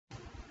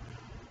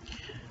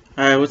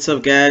Alright, what's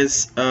up,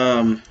 guys?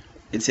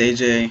 It's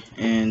AJ,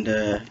 and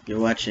you're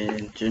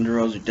watching Gender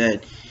Roles Are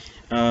Dead.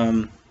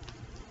 Um,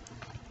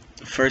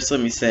 First,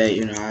 let me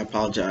say, I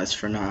apologize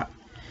for not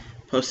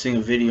posting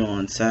a video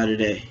on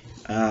Saturday.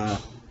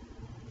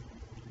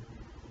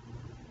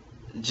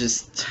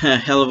 Just a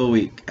hell of a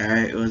week,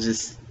 alright? We'll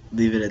just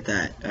leave it at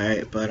that,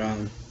 alright? But,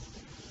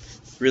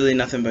 really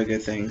nothing but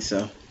good things,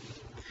 so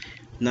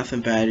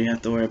nothing bad. You don't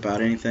have to worry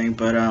about anything.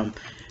 But, I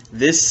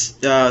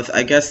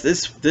guess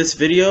this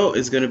video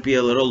is gonna be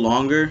a little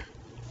longer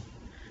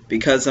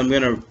because I'm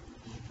gonna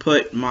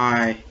put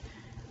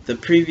the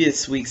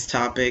previous week's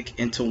topic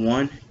into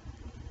one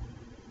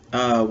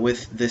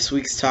with this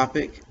week's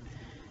topic,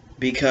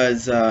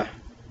 because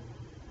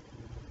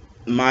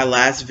my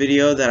last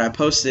video that I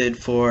posted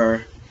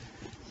for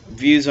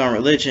views on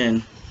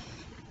religion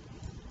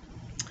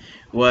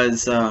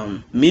was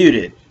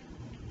muted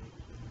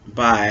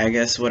by, I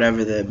guess,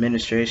 whatever the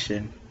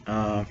administration,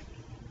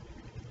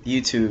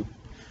 YouTube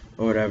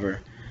or whatever.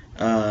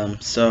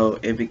 So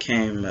it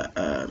became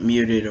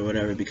muted or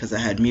whatever because I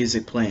had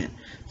music playing.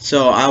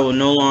 So I will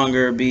no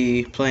longer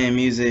be playing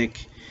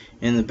music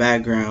in the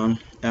background.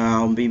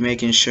 I'll be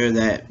making sure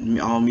that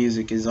all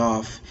music is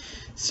off.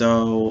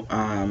 So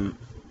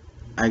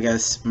I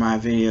guess my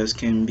videos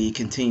can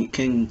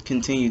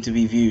continue to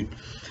be viewed.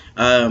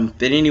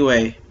 But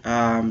anyway,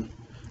 I'm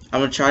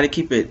gonna try to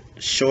keep it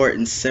short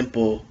and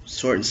simple,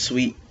 short and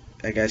sweet,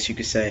 I guess you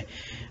could say,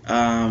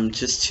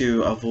 just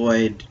to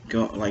avoid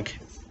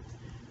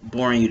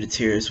boring you to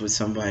tears with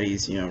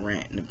somebody's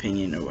rant and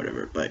opinion or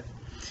whatever. But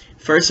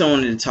first, I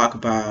wanted to talk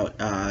about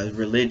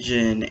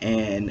religion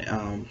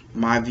and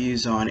my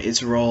views on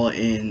its role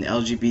in the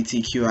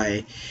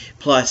LGBTQIA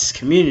plus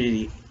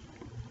community.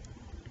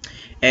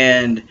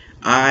 And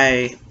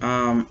I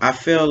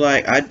feel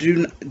like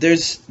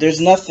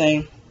there's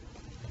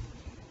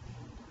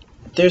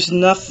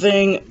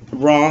nothing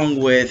wrong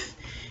with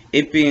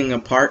it being a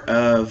part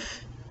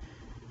of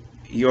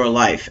your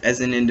life as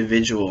an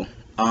individual.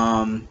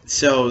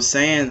 So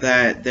saying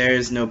that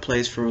there's no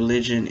place for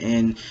religion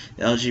in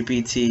the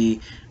LGBT,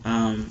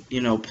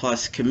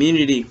 plus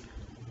community,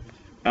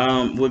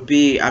 would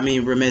be,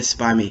 remiss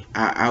by me.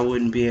 I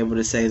wouldn't be able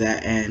to say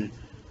that and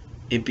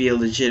it be a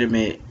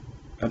legitimate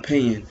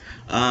opinion.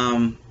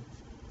 I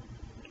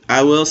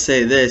will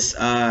say this: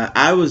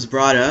 I was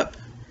brought up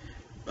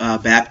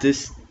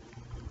Baptist,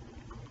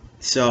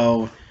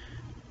 so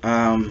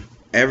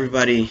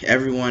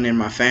everyone in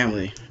my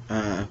family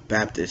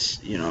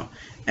Baptist,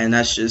 and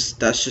that's just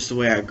the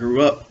way I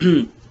grew up.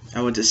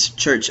 I went to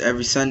church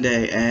every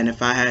Sunday, and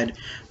if I had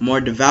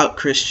more devout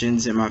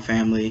Christians in my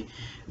family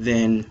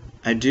than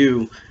I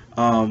do,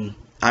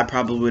 I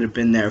probably would have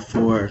been there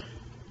for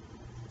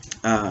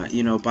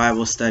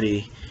Bible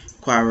study,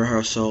 choir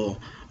rehearsal,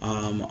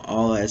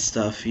 all that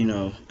stuff,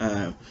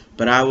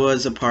 but I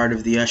was a part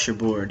of the usher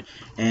board,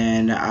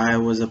 and I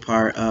was a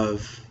part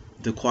of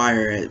the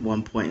choir at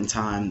one point in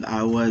time.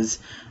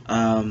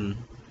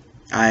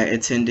 I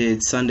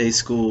attended Sunday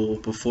school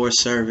before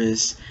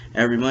service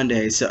every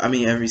Monday,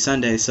 every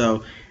Sunday.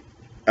 So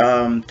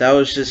that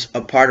was just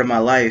a part of my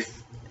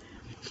life.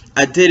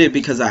 I did it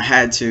because I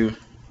had to,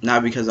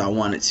 not because I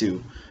wanted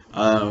to.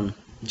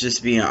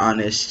 Just being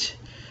honest.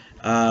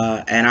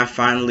 And I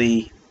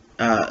finally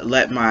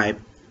let my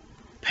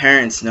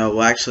parents know,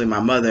 well, actually my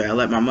mother, I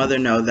let my mother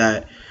know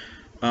that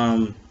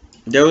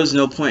there was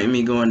no point in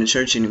me going to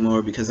church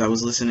anymore because I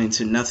was listening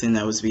to nothing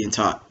that was being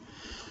taught.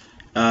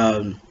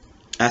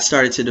 I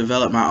started to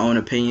develop my own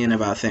opinion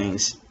about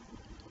things.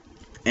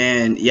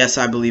 And yes,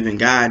 I believe in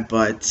God,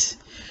 but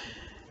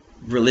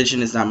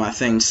religion is not my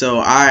thing.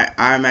 So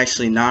I'm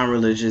actually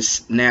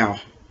non-religious now,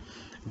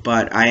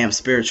 but I am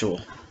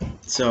spiritual.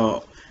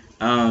 So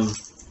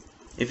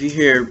if you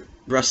hear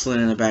rustling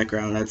in the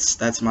background,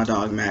 that's my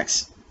dog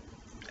Max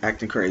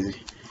acting crazy.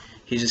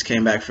 He just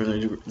came back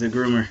from the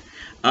groomer.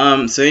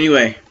 So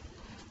anyway,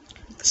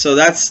 so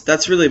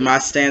that's really my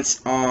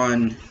stance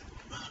on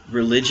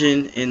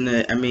religion.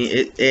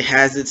 It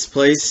has its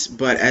place,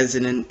 but as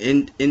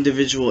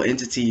individual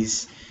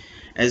entities,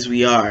 as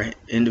we are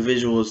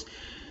individuals,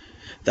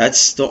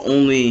 that's the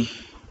only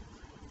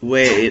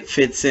way it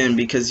fits in,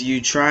 because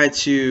you try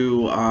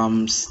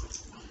to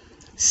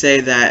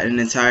say that an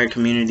entire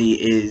community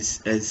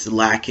is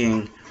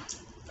lacking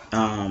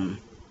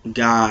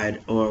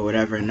God or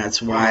whatever, and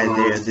that's why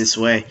they're this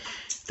way.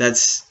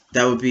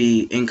 That would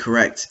be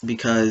incorrect,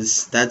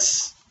 because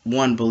that's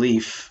one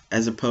belief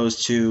as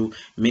opposed to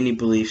many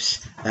beliefs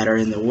that are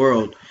in the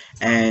world,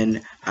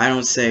 and I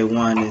don't say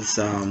one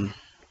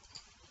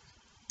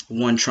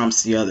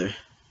trumps the other.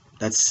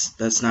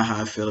 That's not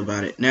how I feel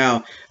about it.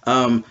 Now,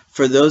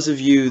 for those of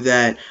you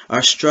that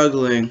are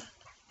struggling,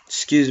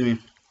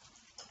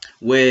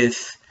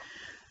 with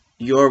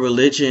your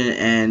religion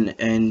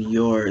and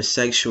your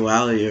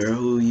sexuality, or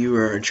who you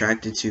are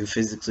attracted to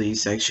physically,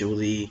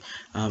 sexually,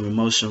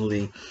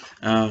 emotionally,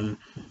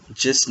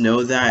 just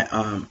know that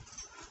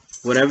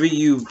whatever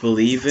you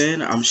believe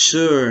in, I'm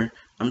sure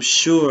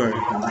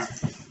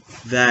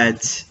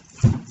that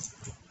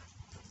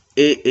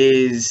it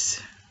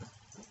is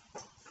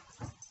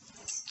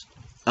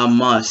a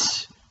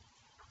must,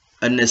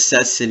 a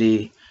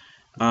necessity,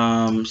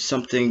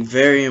 something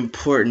very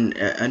important,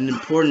 an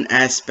important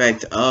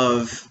aspect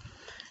of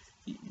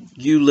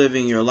you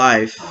living your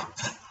life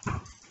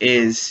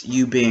is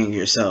you being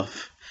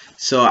yourself.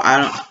 So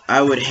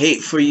I would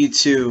hate for you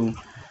to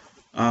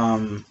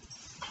um,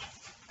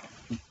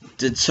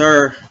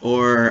 deter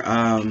or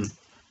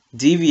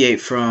deviate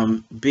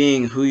from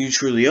being who you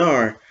truly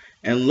are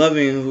and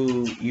loving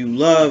who you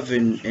love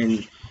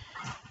and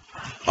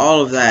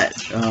all of that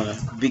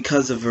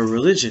because of a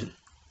religion.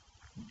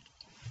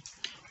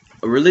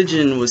 A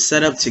religion was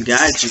set up to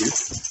guide you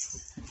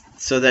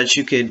so that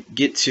you could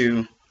get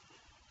to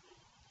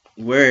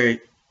where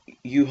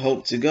you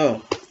hope to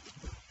go.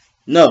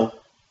 No.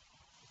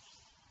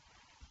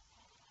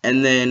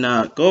 And then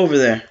go over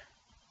there.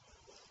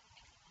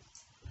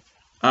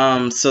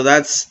 So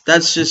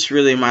that's just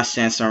really my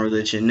stance on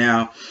religion.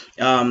 Now,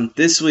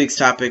 this week's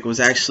topic was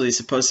actually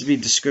supposed to be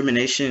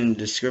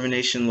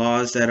discrimination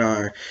laws that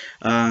are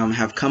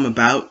have come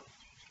about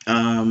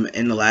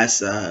in the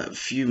last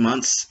few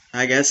months,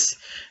 I guess.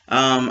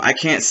 I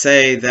can't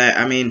say that.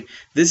 I mean,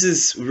 this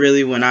is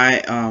really when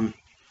I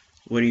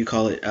what do you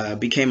call it?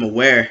 Became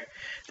aware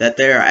that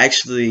there are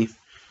actually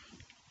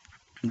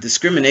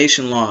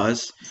discrimination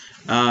laws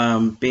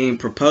being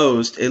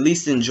proposed, at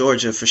least in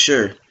Georgia for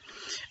sure.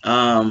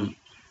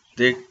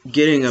 They're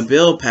getting a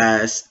bill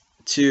passed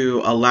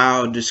to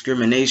allow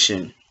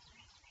discrimination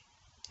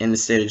in the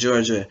state of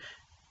Georgia.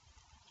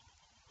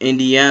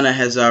 Indiana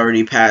has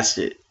already passed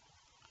it.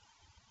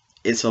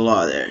 It's a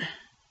law there.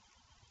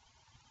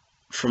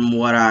 From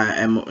what I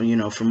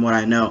am, from what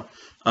I know,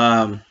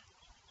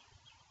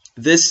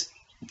 this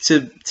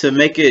to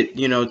make it,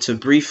 to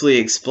briefly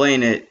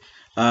explain it.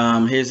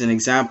 Here's an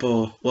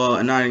example.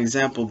 Well, not an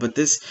example, but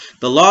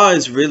the law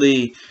is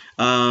really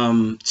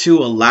to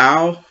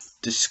allow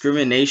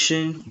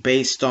discrimination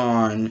based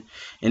on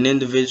an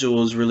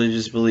individual's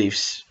religious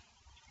beliefs.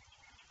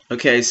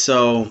 Okay,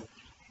 so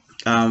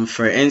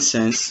for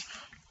instance,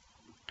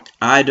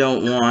 I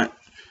don't want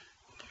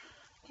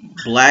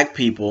black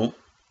people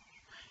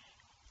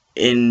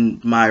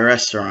in my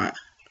restaurant.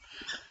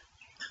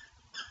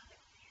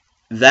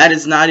 That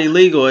is not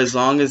illegal as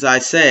long as I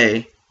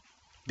say,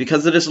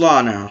 because of this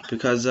law now,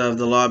 because of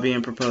the law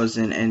being proposed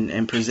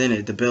and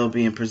presented, the bill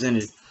being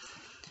presented.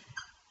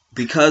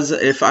 Because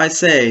if I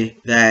say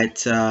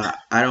that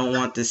I don't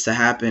want this to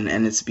happen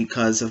and it's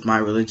because of my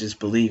religious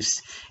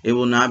beliefs, it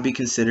will not be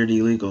considered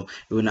illegal.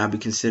 It will not be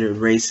considered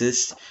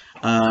racist.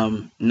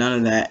 None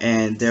of that.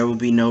 And there will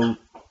be no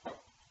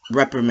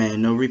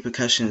reprimand, no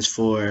repercussions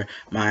for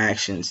my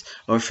actions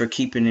or for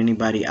keeping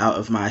anybody out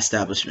of my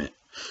establishment.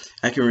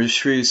 I can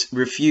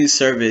refuse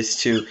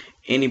service to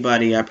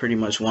anybody I pretty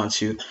much want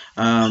to.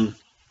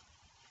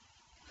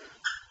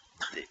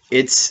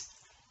 It's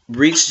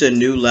reached a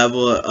new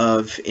level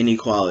of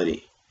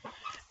inequality,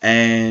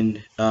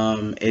 and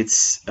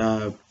it's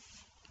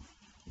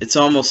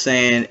almost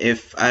saying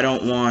if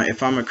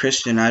I'm a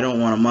Christian, I don't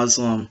want a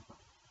Muslim,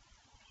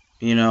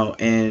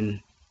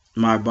 in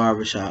my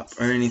barbershop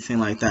or anything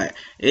like that.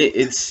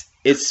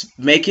 It's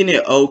making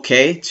it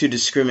okay to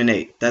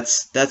discriminate.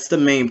 That's the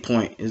main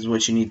point, is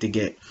what you need to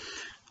get.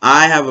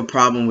 I have a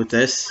problem with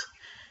this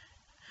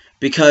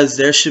because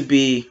there should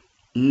be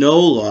no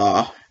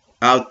law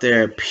out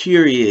there,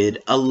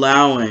 period,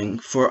 allowing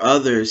for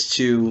others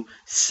to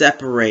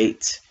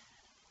separate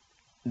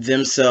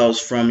themselves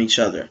from each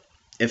other,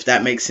 if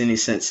that makes any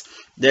sense.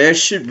 There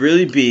should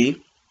really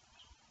be,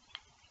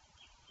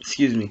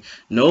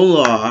 no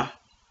law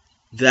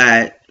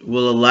that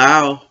will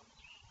allow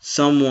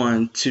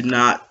someone to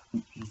not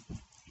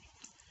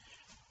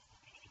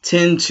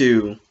tend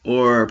to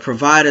or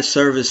provide a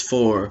service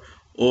for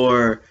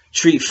or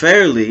treat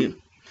fairly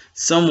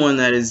someone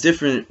that is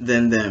different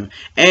than them.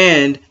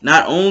 And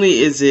not only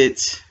is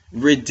it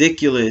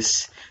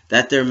ridiculous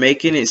that they're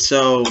making it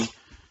so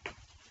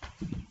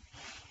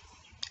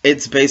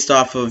it's based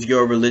off of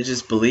your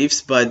religious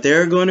beliefs, but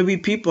there are going to be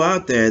people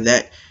out there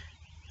that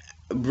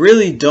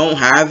really don't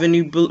have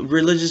any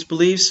religious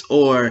beliefs,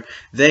 or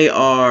they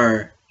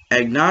are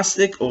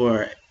agnostic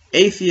or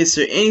atheists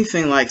or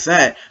anything like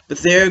that, but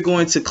they're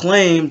going to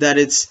claim that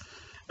it's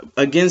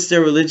against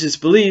their religious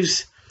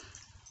beliefs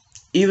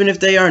even if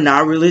they are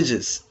not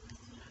religious,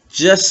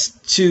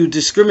 just to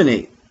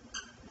discriminate.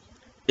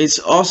 It's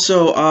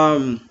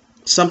also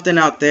something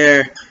out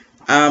there.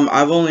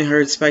 I've only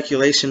heard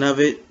speculation of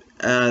it.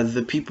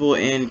 The people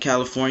in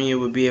California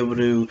would be able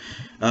to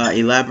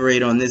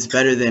elaborate on this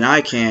better than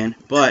I can,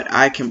 but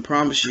I can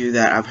promise you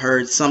that I've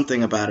heard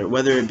something about it,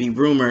 whether it be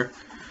rumor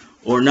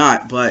or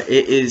not. But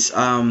it is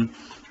a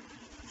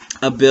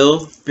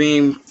bill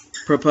being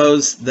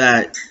proposed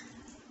that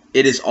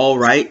it is all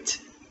right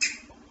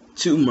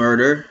to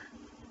murder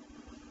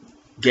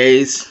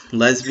gays,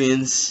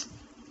 lesbians,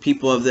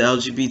 people of the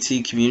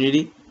LGBT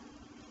community.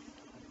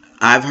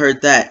 I've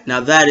heard that. Now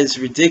that is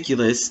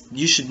ridiculous.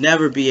 You should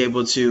never be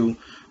able to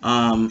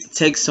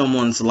take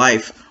someone's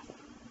life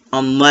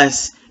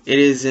unless it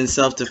is in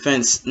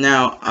self-defense.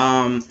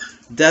 Now,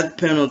 death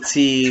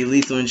penalty,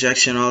 lethal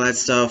injection, all that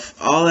stuff,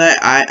 all that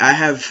I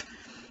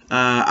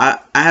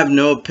have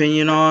no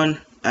opinion on,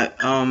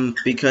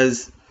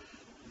 because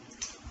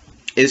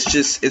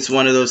it's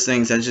one of those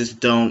things I just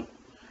don't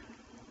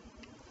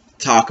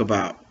talk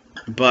about.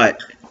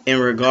 But in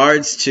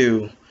regards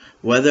to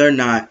whether or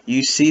not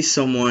you see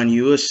someone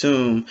you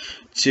assume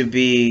to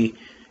be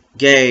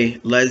gay,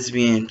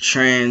 lesbian,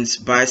 trans,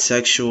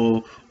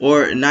 bisexual,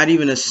 or not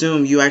even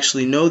assume, you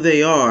actually know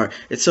they are,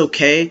 it's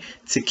okay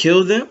to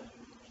kill them,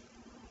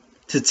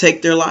 to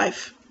take their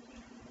life.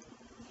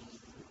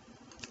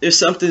 There's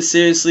something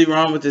seriously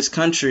wrong with this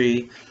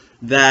country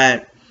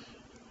that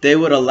they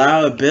would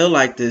allow a bill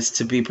like this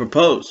to be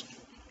proposed.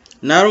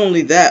 Not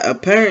only that,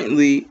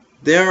 apparently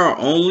there are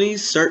only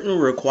certain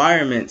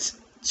requirements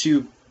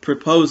to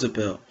propose a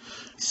bill.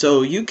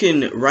 So you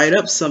can write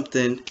up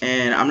something,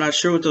 and I'm not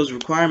sure what those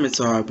requirements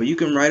are, but you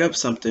can write up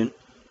something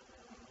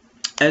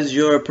as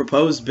your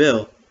proposed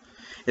bill.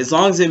 As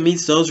long as it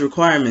meets those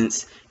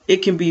requirements, it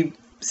can be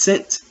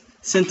sent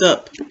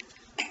up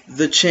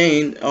the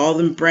chain, all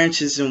the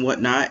branches and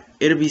whatnot.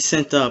 It'll be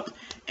sent up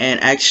and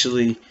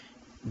actually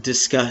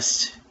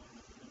discussed,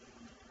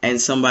 and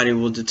somebody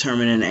will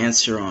determine an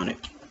answer on it.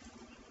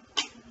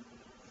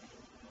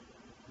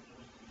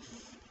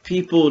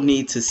 People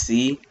need to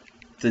see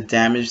the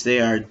damage they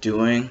are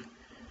doing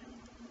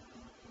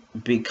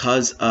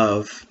because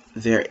of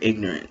their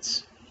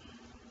ignorance.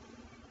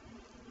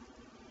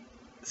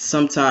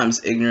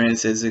 Sometimes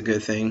ignorance is a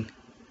good thing.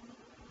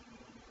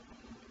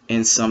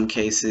 In some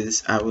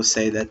cases, I will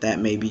say that that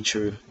may be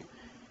true.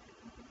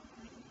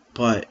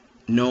 But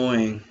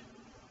knowing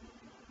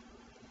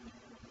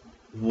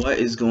what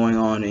is going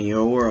on in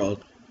your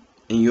world,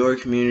 in your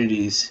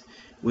communities,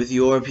 with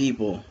your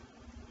people,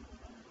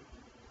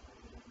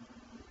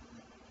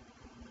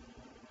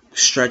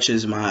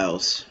 stretches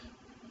miles,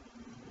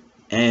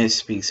 and it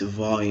speaks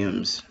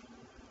volumes,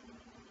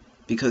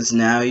 because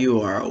now you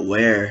are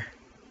aware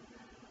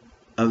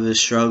of the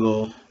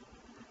struggle,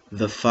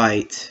 the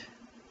fight,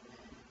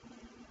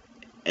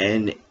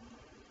 and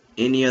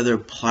any other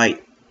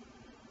plight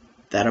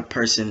that a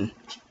person,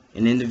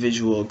 an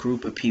individual, a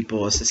group of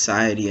people, a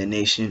society, a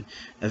nation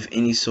of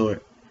any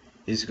sort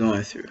is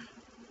going through.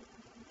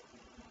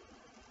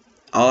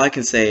 All I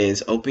can say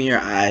is open your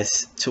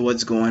eyes to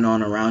what's going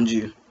on around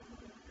you,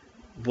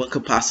 what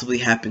could possibly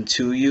happen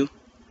to you,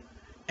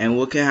 and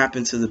what could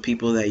happen to the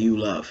people that you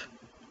love.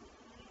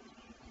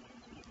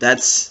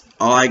 That's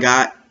all I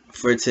got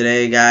for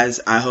today, guys.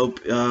 I hope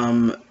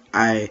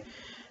I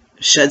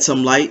shed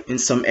some light in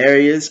some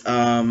areas.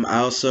 I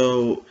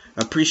also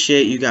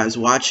appreciate you guys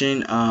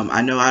watching.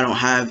 I know I don't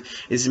have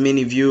as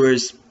many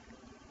viewers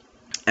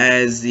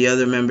as the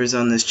other members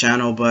on this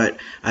channel, but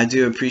I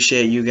do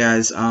appreciate you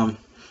guys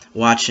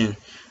watching.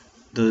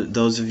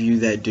 Those of you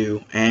that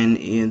do,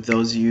 and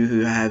those of you who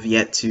have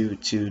yet to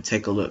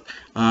take a look.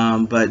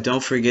 But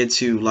don't forget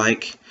to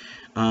like,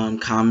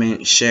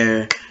 comment,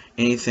 share,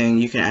 anything.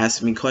 You can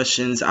ask me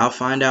questions. I'll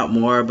find out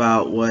more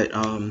about what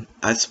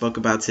I spoke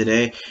about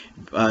today,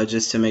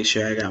 just to make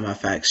sure I got my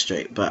facts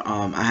straight. But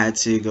I had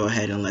to go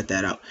ahead and let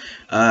that out.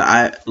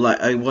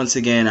 Once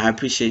again, I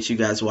appreciate you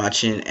guys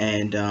watching,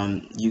 and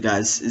you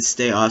guys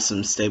stay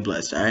awesome, stay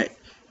blessed. All right,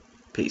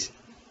 peace.